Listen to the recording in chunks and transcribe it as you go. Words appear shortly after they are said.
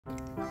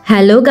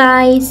Hello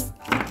guys,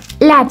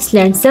 let's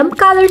learn some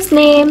colors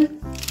name.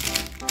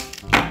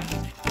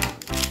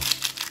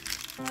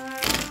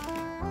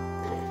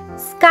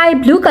 Sky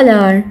blue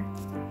color,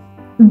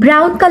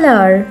 brown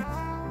color,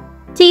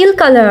 teal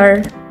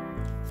color,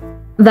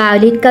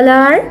 violet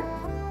color,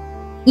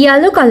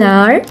 yellow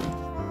color,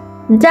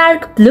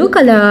 dark blue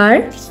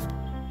color,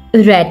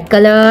 red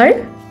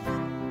color,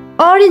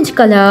 orange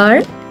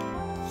color,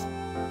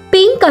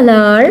 pink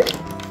color,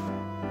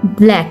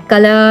 black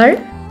color,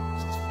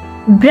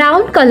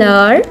 brown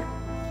color,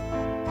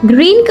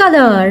 green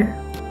color.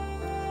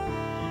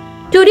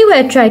 Today we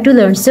are trying to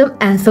learn some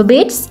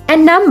alphabets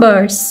and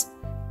numbers.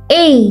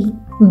 A,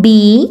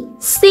 B,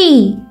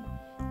 C.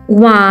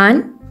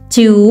 1,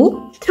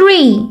 2,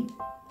 3.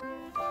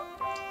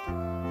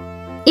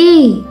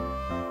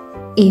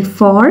 A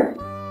for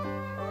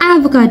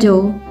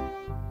avocado.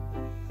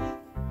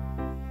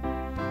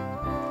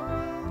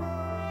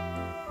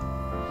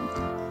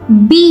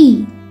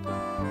 B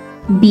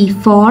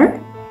for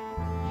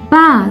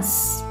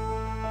bus.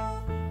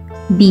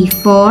 B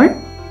for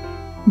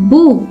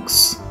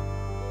books.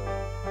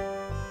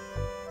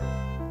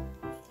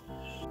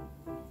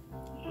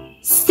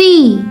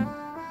 C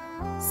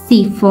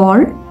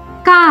for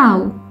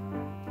cow.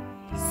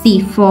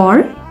 C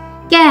for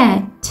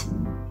cat.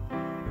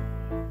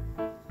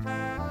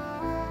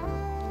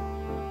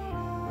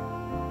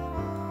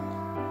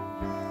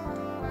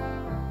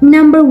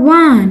 Number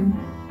 1.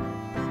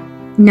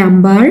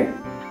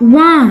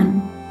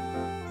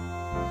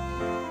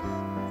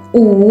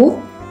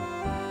 O-N-E,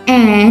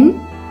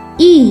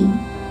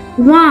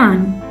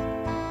 1.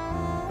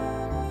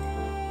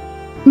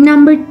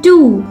 Number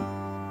 2.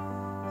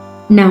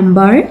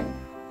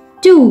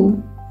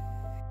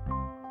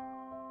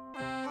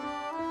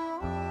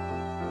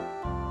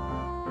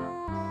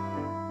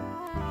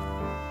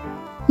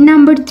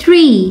 Number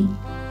 3.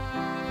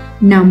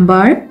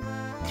 Number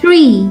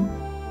 3.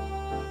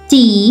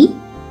 T-H-R-E,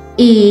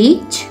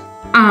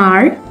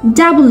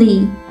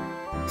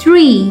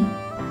 3.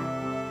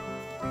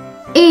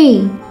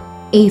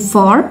 A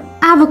for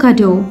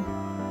avocado.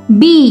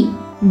 B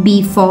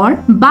for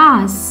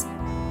bus.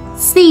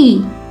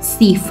 C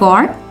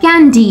for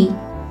candy.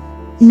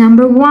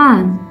 Number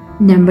 1,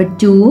 number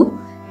 2,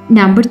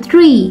 number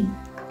 3.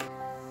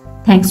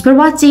 Thanks for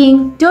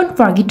watching. Don't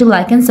forget to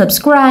like and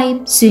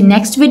subscribe. See you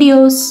next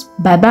videos.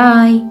 Bye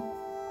bye.